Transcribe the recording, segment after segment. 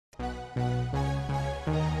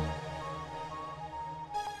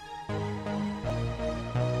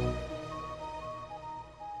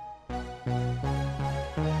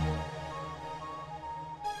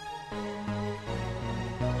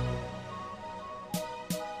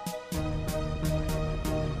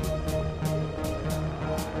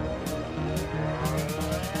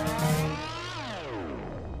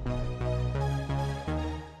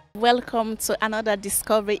Welcome to another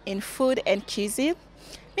discovery in food and cuisine.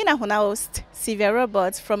 Me na huna host Sylvia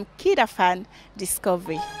from KID-AFAN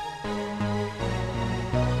Discovery.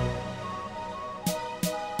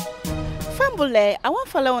 Fambule, I want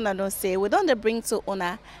follow una know say we don't bring to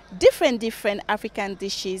una different African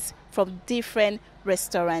dishes from different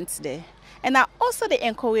restaurants there. And I also they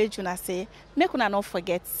encourage una say make una not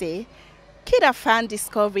forget say KID-AFAN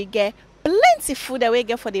Discovery get plenty food that we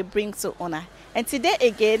get for the bring to una. And today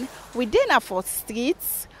again, we dey na 4th Street,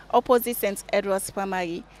 opposite St. Edward's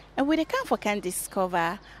Primary, and we can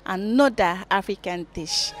discover another African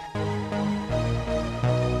dish.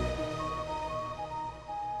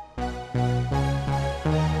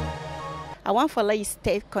 I want for you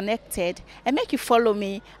stay connected and make you follow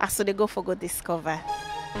me as they go for go discover.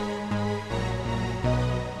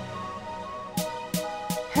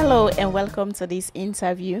 Hello and welcome to this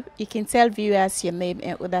interview. You can tell viewers your name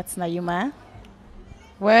and that's Nayuma.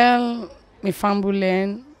 Well, my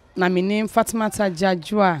family, na my name Fatimata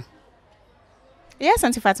Jajua. Yes,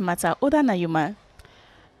 Auntie Fatimata. Oda Nayuma.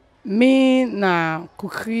 Me na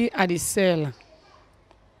cookery at the sell.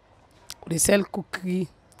 They sell cookery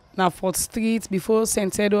na 4th Street before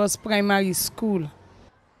St. Edward's Primary School.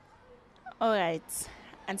 All right,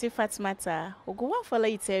 Auntie Fatimata, we go on follow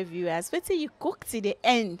you tell viewers. Wait till you cook to the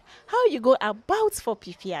end. How you go about for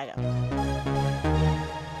PPR?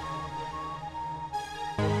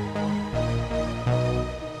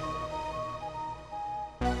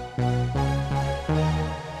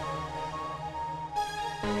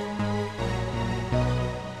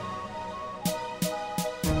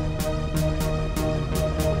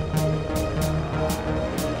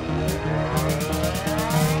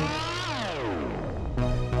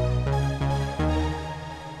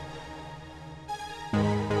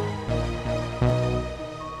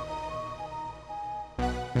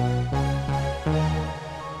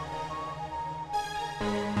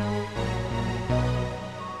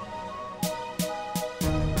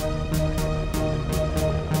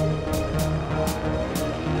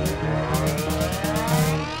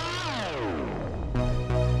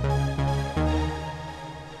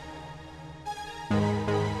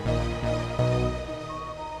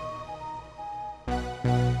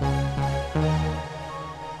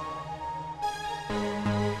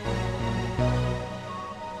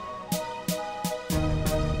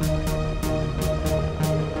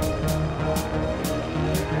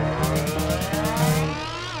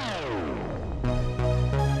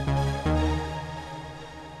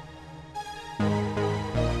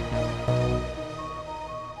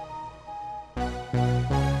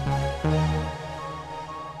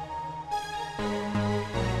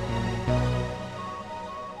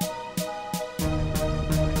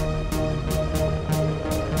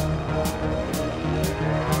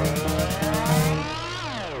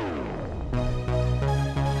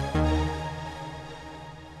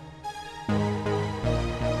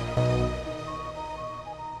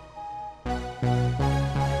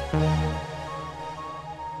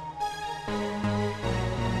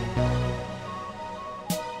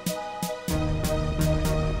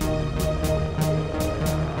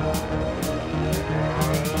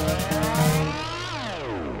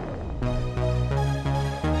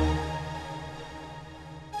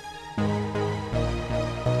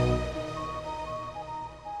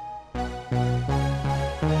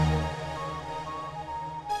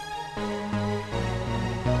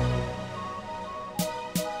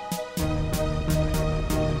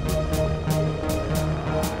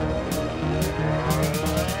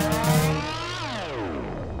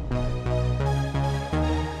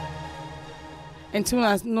 And soon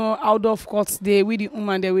as no out of court day with the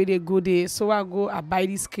woman the way they go there. So I go I buy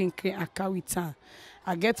this crane and carry it.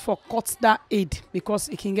 I get for cut that aid because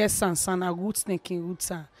it can get sand a good snake in root.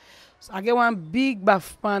 So I get one big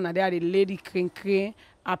bath pan and there the lady crane.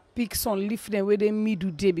 I pick some leaf them where they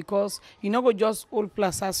middle day because you know go just old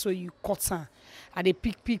plaza so you cut her. I they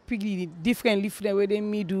pick the different leaf them where they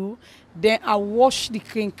middle. Then I wash the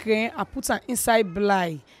crane. I put her inside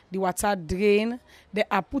blind. The water drain. Then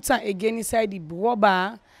I put her again inside the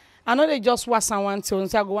rubber. I know they just wash and one till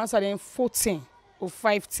so I go once then 14 or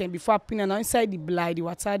 15 before I put her inside the blind. The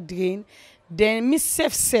water drain. Then me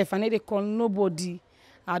safe. I need to call nobody.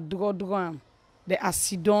 I draw am. The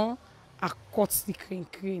acidon. I cut the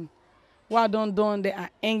crane. What I done, they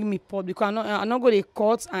hang me pot because I not go to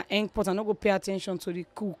cut and hang pot. I not go pay attention to the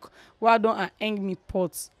cook. What I done, I hang me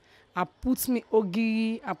pot. I put me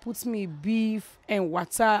ogiri, I put me beef and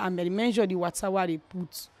water. I measure the water what they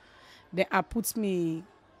put. Then I put me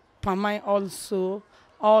pamai also,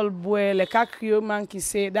 all boil. Like a Creole man can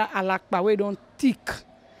say that alakpa we don't thick.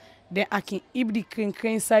 Then I can eat the crain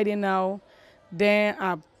inside it now. Then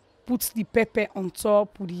I put the pepper on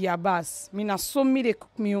top with the yabas. Me na so me they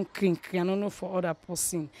cook me on crain. I don't know for other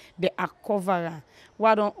person. They are cover her.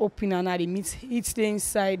 Why don't open and the meat eat the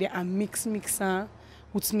inside there and mix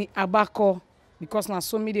with me abaco because na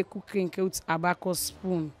so me they cook crain with abaco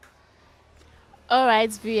spoon. All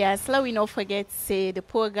right, viewers, let we not forget say the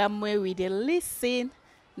program where we dey listen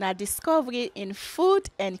na Discovery in Food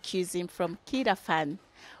and Cuisine from KID-AFAN.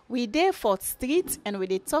 We dey 4th Street and we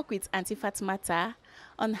dey talk with Auntie Fatimata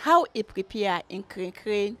on how he prepare in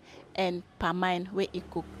crain and pamine where he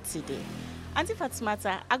cook today. Auntie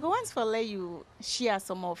Fatimata, I go want to let you share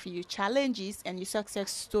some of your challenges and your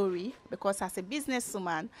success story because as a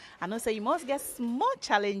businesswoman, I know say you must get small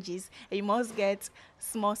challenges and you must get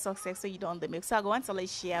small success so you don't make. So I go want to let you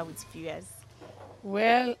share with viewers.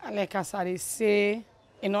 Well, like as I say,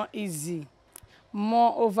 it's not easy.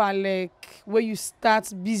 Moreover, like where you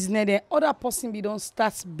start business, the other person be don't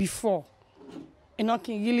start before. It's not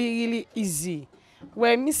really easy.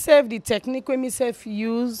 Where myself the technique where myself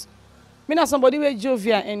use, me not somebody with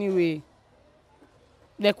jovial anyway.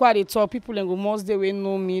 Like what they talk, people then go most they will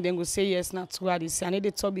know me, then go say yes, not true. They say I need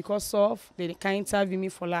to talk because of they can't interview me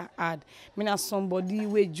for like ad. Me not somebody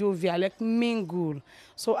with jovial, like mingle.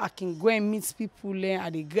 So I can go and meet people there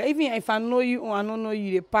at the even if I know you or I don't know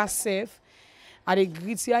you, they pass safe. I dey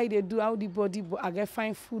greet you how they do how the body, but I get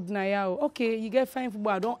fine food now. Okay, you get fine food, but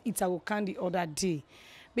I don't eat I go can the other day.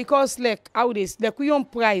 Because like how they like we own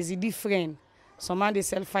price is different. Some man they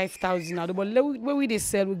sell 5,000 now, but where we they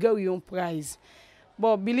sell we get we own price.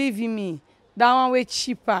 But believe in me, that one way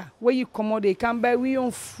cheaper. Where you come out, they can buy we own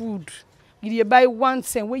food. You buy 1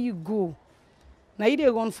 cent where you go. Now you they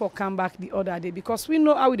run for come back the other day because we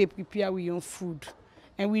know how they prepare we own food,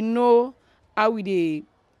 and we know how we they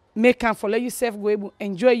make them for let yourself go able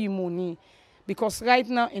enjoy your money because right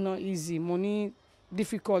now it's not easy. Money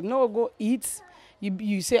difficult. No go eat.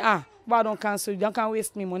 You say why don't cancel? You don't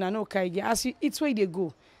waste me money. I know okay again. As you eat where they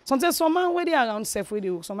go. Sometimes some man where they around self where they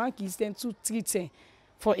go. Some man can spend 2-3 10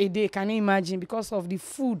 for a day. Can you imagine? Because of the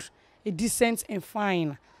food, a decent and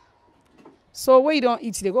fine. So where you don't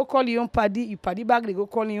eat, they go call your own paddy. You paddy back, they go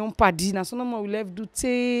call your own paddy. Now so no more we left do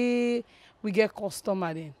tay. We get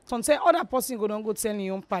customer then. Sometimes other person go don't go tell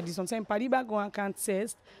your own paddy. Sometimes paddy back go and can't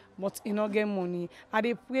test, but you not get money. And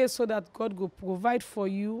they pray so that God go provide for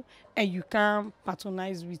you and you can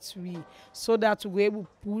patronize with we, so that we able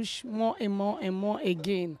push more and more and more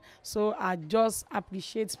again. So I just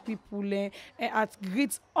appreciate people and I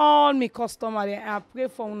greet all my customers and I pray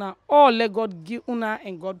for una all let God give una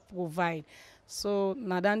and God provide. So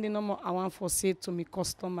nadan the number I want for say to my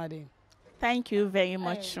customer then. Thank you very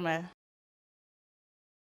much, ma.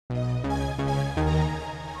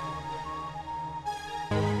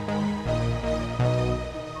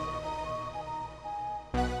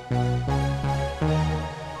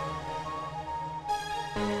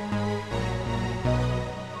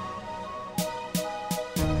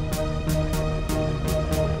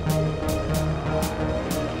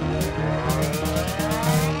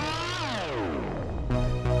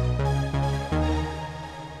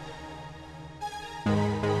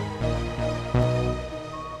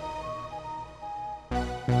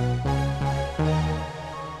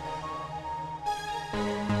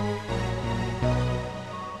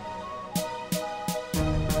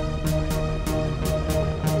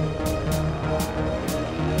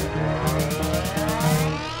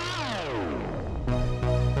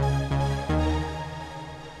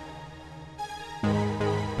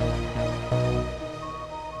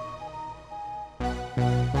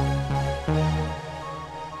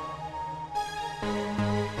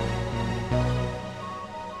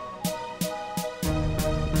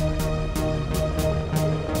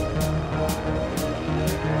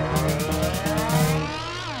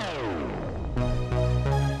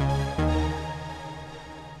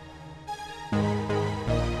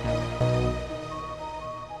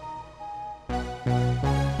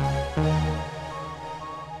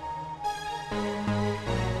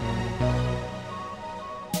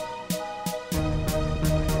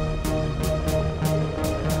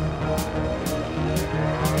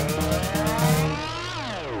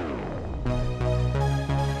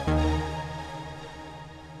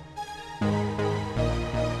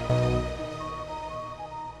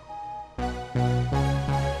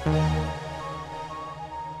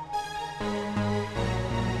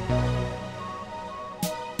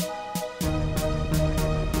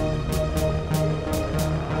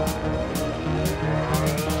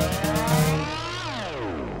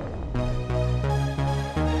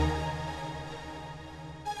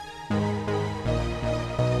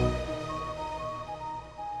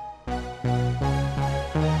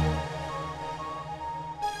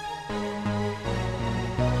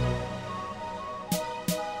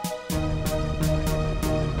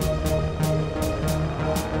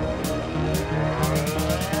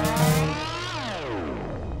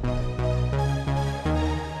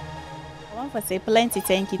 for say plenty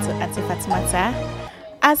thank you to Auntie Fatimata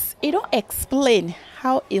as it don't explain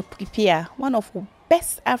how you prepare one of the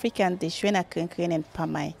best African dish when I can and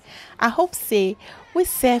pamai. I hope say we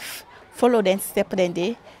safe follow them step then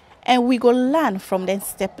day and we go learn from them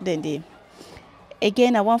step then day.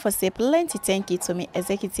 Again, I want to say plenty thank you to my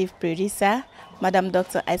executive producer, Madam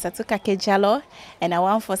Dr. Aisatuka Kejalo, and I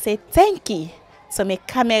want to say thank you to my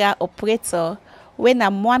camera operator, when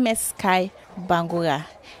I'm Mohamed Sky Bangura.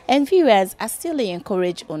 And viewers, I still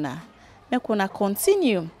encourage una. Make una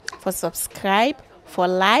continue for subscribe, for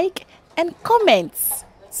like, and comments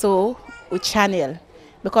to our channel.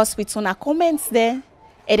 Because with una comments there,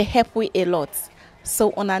 it help we a lot.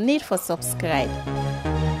 So una need for subscribe.